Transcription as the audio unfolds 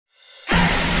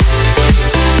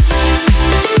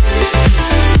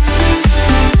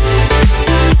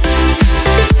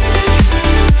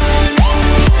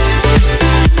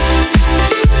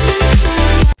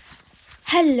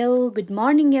good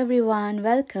morning everyone.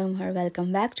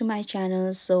 Welcome back to my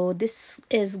channel. So this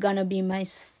is gonna be my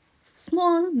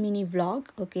small mini vlog.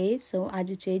 Okay, so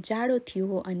आज चाहिँ जाडो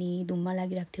थियो अनि धुम्म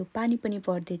लागिरहेको थियो, पानी पनि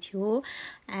पर्दै थियो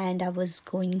and I was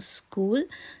going school.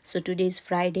 So today is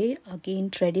Friday, again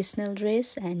traditional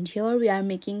dress, and here we are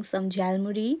making some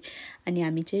jalmuri. अनि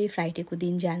हामी चाहिँ फ्राइडे को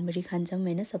दिन jalmuri खान्छौं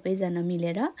हैन सबैजना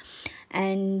मिलेर.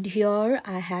 And here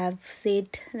I have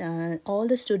said all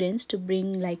the students to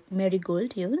bring like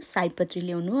marigold, यो सयपत्री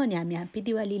ल्याउनु अनि हामी ह्यापी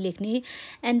दिवाली लेख्ने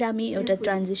एन्ड हामी एउटा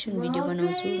ट्रान्जिसन भिडियो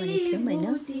बनाउँछु भनेको थियौं हैन.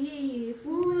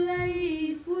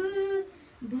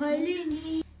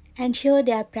 And here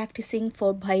they are practicing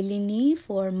for bhailini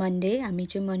for Monday. हामी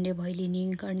चाहिँ Monday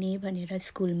bhailini गर्ने भनेर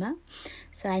स्कुलमा.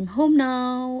 So I'm home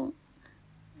now.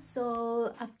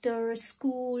 So after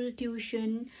school,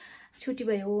 tuition, छुट्टी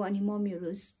भयो अनि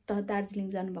मम्मीहरु त दार्जिलिङ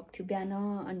जानु भएको थियो बिहान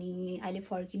अनि अहिले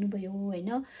फर्किनु भयो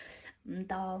हैन.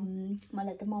 त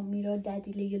मलाई त मम्मी र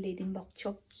ड्याडीले यो ल्याइदिनु भएको छ,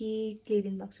 केक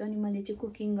ल्याइदिनु भएको छ अनि मैले चाहिँ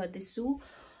कुकिङ गर्दैछु.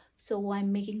 So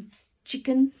I'm making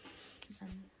chicken.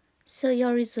 So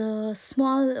here is a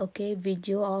small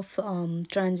video of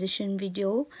transition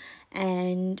video,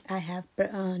 and I have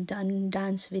done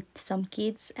dance with some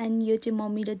kids, and यो चाहिँ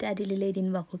मम्मी र ड्याडीले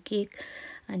ल्याइदिनु भएको केक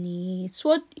अनि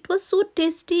it was so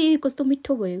tasty. कस्तो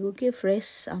मिठो भएको के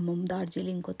फ्रेश आमम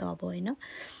दार्जिलिङको त अब हैन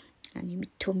अनि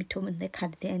मिठो मिठो भन्दै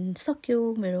खादै and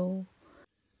सक्यो मेरो.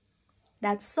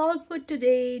 That's all for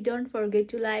today. Don't forget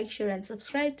to like, share and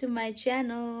subscribe to my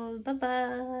channel. Bye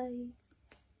bye.